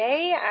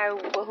I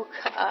woke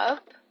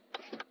up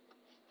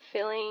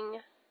feeling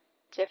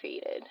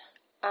defeated.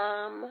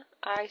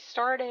 I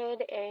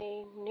started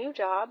a new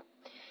job,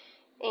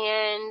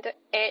 and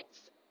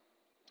it's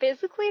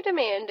physically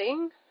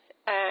demanding.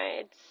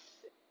 It's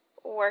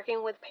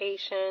working with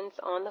patients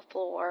on the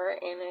floor,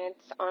 and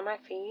it's on my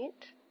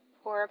feet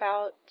for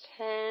about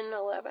 10,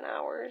 11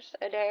 hours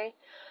a day,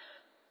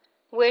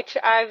 which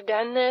I've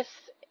done this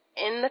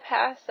in the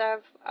past.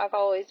 I've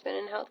always been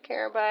in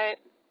healthcare, but,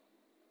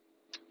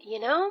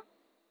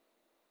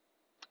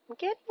 I'm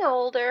getting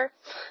older.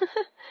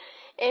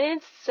 And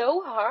it's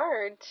so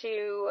hard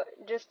to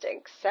just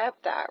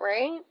accept that,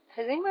 right?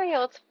 Has anybody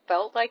else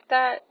felt like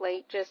that?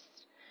 Like,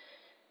 just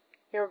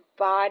your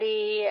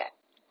body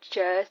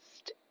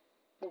just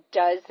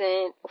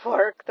doesn't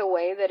work the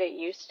way that it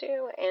used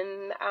to.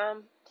 And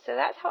so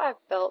that's how I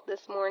felt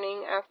this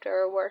morning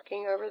after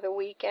working over the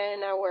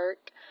weekend. I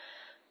worked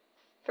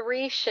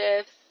 3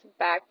 shifts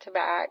back to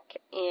back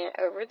and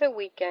over the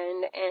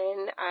weekend,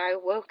 and I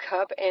woke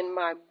up and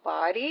my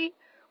body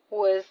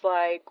was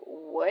like,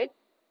 what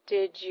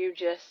did you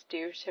just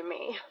do to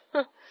me?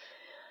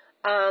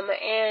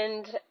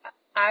 And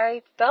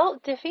I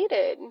felt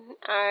defeated.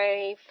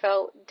 I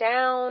felt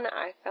down.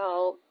 I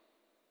felt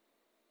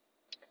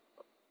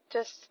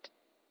just,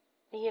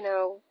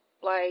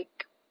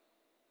 like,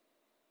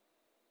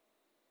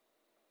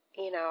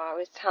 I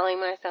was telling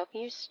myself,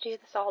 you used to do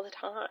this all the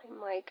time.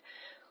 Like,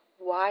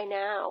 why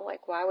now?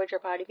 Like, why would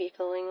your body be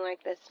feeling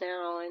like this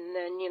now? And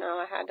then,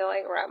 I had to,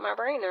 wrap my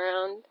brain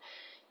around,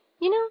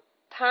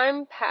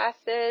 time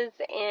passes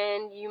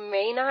and you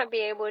may not be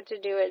able to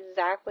do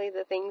exactly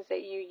the things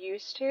that you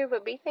used to,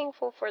 but be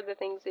thankful for the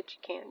things that you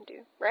can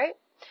do, right?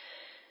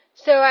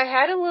 So I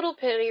had a little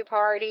pity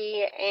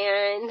party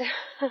and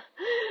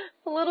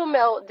a little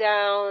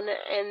meltdown,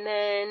 and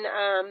then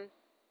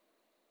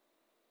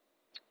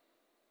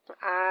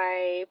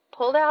I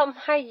pulled out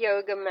my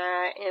yoga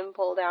mat and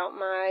pulled out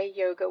my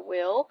yoga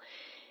wheel,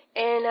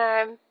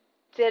 and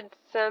did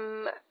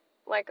some,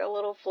 a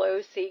little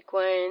flow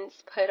sequence,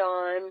 put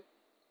on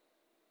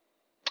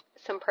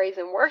some praise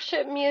and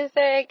worship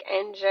music,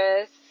 and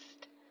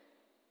just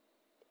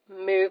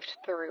moved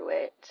through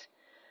it,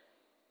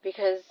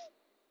 because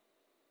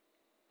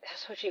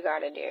that's what you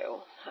gotta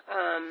do.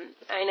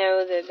 I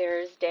know that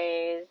there's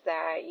days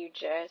that you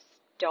just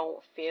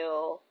don't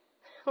feel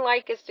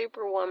like a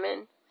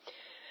superwoman,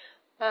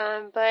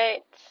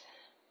 but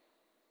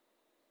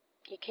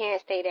you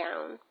can't stay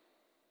down.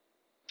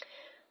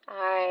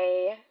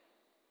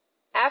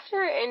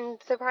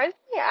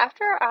 Surprisingly,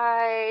 after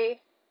I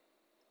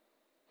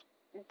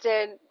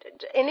did,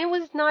 and it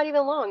was not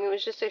even long, it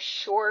was just a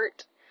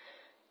short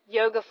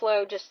yoga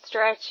flow, just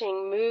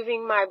stretching,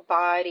 moving my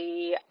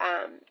body,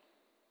 and,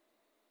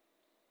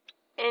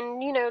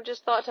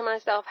 just thought to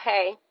myself,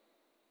 hey,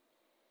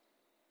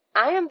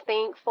 I am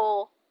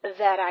thankful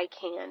that I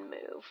can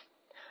move.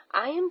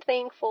 I am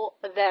thankful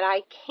that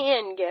I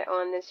can get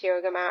on this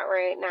yoga mat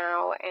right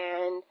now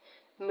and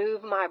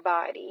move my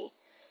body.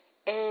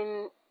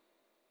 And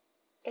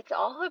it's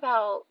all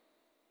about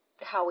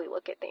how we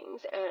look at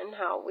things and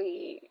how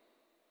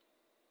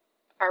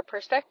our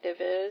perspective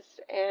is.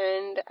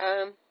 And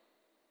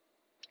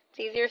it's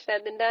easier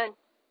said than done.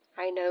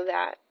 I know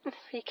that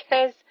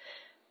because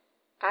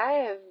I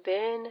have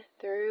been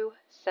through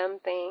some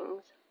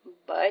things,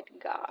 but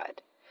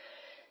God.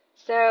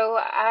 So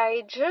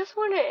I just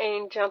want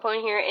to jump on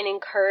here and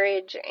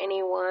encourage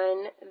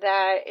anyone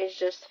that is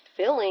just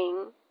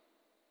feeling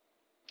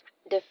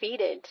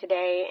defeated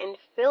today and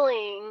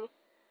feeling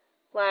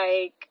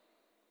like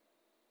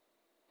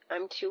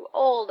I'm too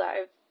old,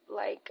 I'm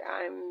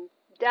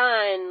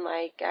done,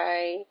 like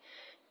I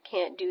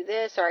can't do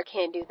this or I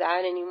can't do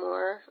that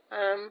anymore.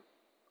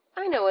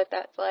 I know what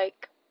that's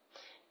like.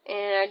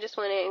 And I just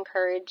want to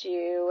encourage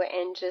you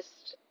and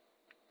just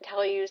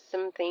tell you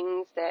some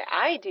things that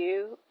I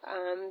do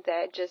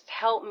that just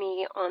help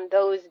me on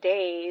those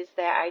days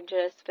that I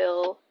just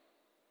feel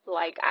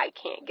like I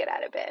can't get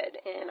out of bed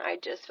and I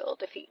just feel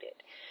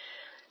defeated.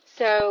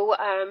 So,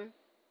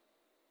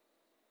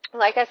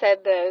 like I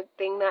said, the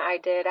thing that I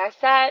did, I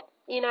sat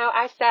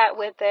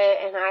with it,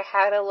 and I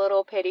had a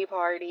little pity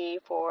party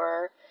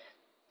for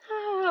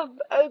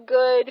a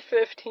good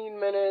 15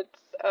 minutes,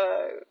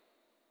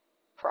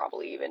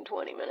 probably even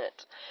 20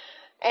 minutes.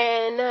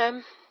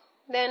 And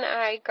then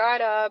I got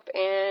up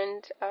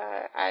and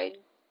I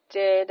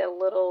did a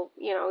little,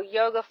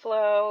 yoga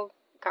flow,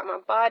 got my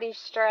body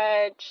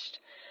stretched.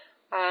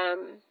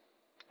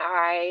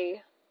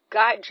 I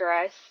got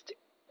dressed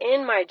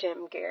in my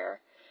gym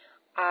gear.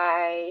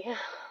 I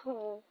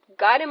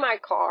got in my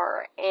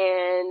car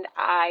and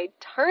I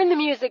turned the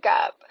music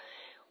up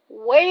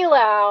way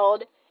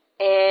loud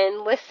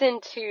and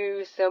listened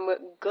to some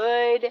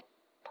good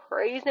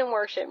praise and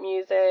worship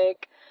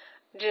music,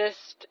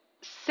 just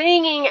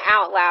singing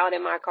out loud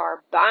in my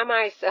car by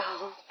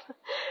myself.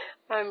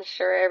 I'm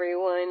sure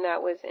everyone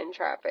that was in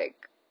traffic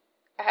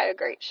had a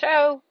great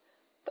show,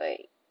 but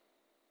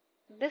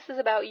this is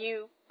about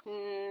you,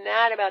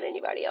 not about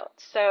anybody else.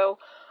 So,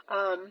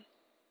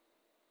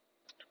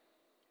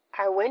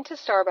 I went to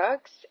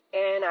Starbucks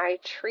and I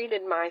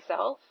treated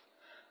myself,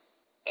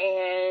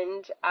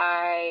 and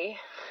I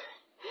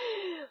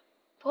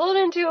pulled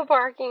into a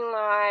parking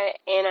lot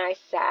and I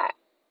sat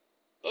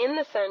in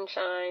the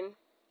sunshine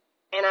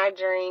and I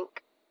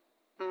drank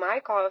my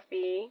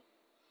coffee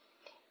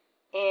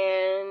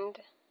and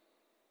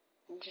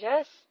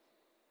just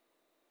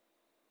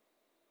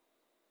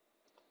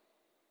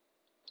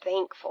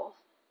thankful.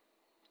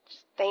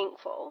 Just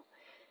thankful.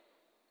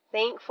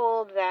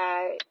 Thankful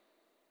that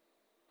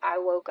I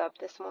woke up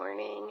this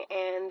morning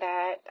and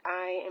that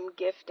I am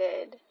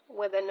gifted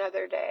with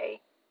another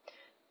day.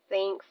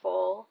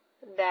 Thankful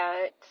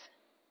that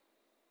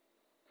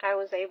I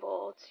was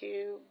able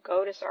to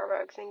go to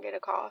Starbucks and get a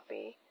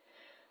coffee.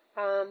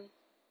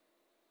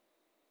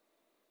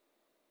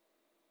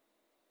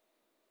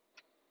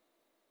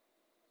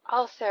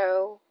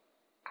 Also,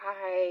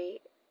 I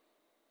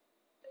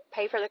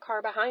pay for the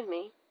car behind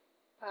me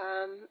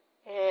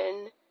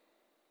in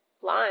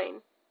line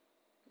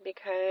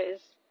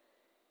because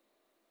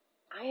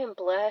I am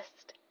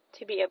blessed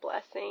to be a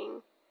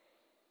blessing.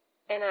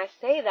 And I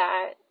say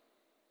that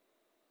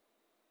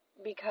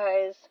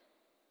because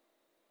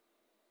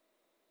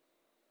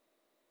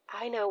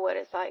I know what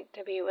it's like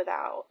to be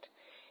without.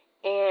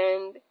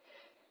 And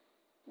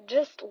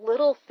just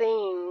little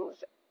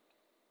things,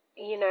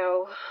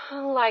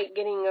 like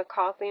getting a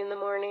coffee in the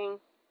morning.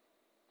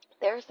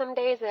 There are some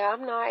days that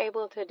I'm not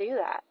able to do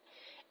that.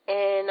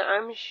 And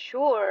I'm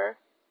sure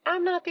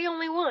I'm not the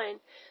only one.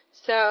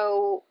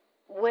 So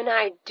when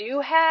I do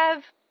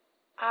have,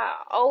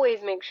 I always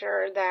make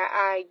sure that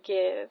I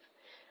give,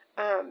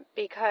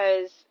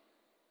 because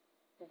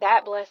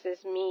that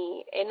blesses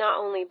me. It not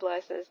only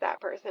blesses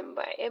that person,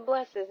 but it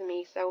blesses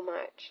me so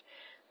much,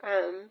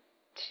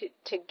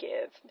 to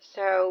give.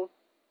 So,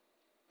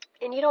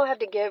 and you don't have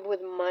to give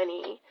with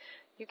money.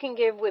 You can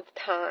give with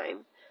time,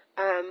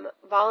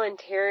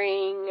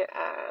 volunteering,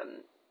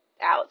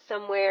 out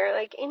somewhere,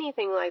 like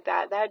anything like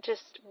that. That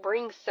just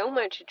brings so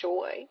much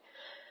joy.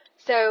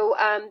 So,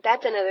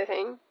 that's another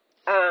thing,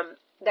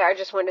 that I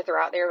just wanted to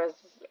throw out there was,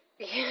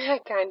 I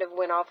kind of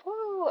went off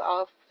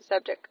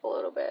subject a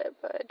little bit,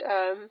 but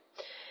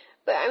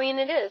I mean,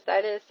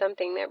 that is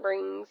something that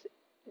brings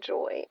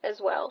joy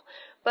as well.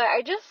 But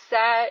I just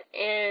sat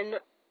in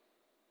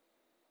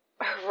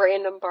a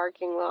random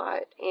parking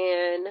lot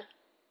and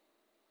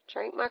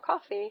drank my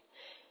coffee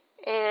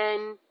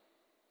and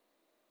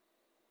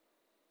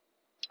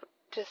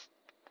just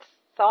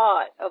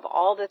thought of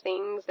all the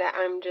things that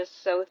I'm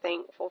just so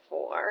thankful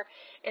for.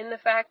 And the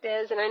fact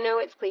is, and I know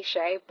it's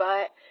cliche,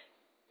 but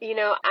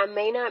I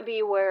may not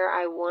be where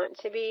I want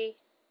to be,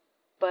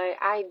 but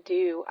I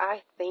do.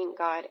 I thank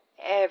God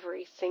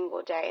every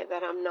single day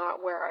that I'm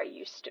not where I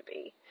used to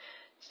be.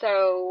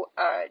 So,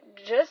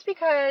 just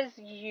because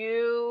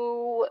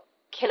you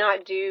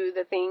cannot do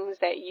the things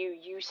that you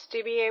used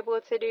to be able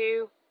to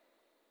do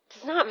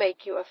does not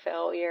make you a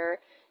failure,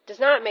 does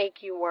not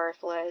make you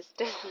worthless,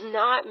 does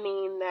not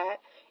mean that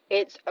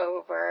it's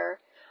over.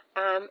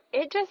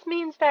 It just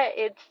means that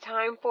it's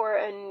time for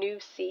a new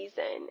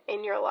season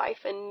in your life,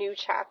 a new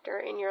chapter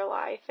in your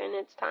life, and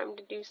it's time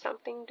to do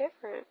something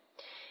different.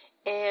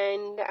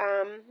 And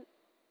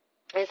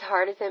as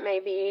hard as it may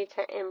be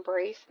to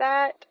embrace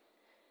that,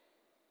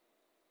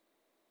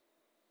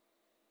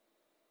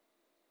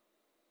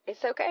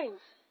 it's okay.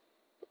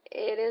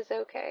 It is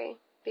okay,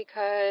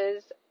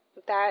 because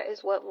that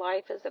is what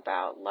life is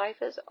about.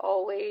 Life is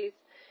always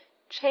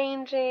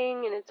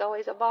changing and it's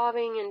always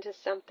evolving into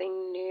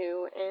something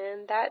new,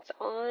 and that's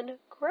on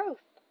growth.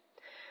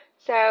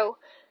 So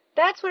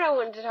that's what I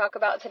wanted to talk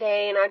about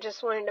today, and I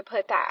just wanted to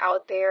put that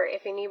out there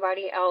if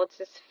anybody else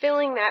is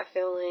feeling that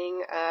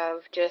feeling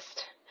of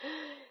just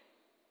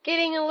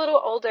getting a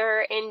little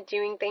older and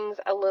doing things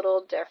a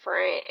little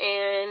different,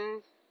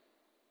 and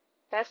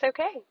that's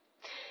okay.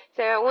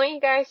 So I want you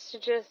guys to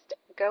just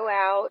go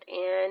out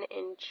and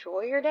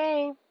enjoy your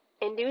day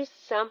and do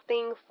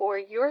something for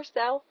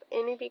yourself,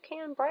 and if you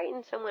can,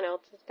 brighten someone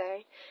else's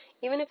day.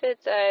 Even if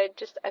it's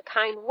just a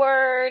kind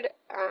word,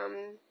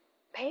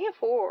 pay it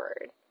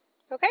forward.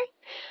 Okay?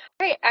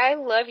 All right, I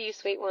love you,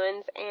 sweet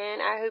ones,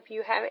 and I hope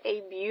you have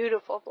a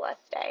beautiful,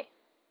 blessed day.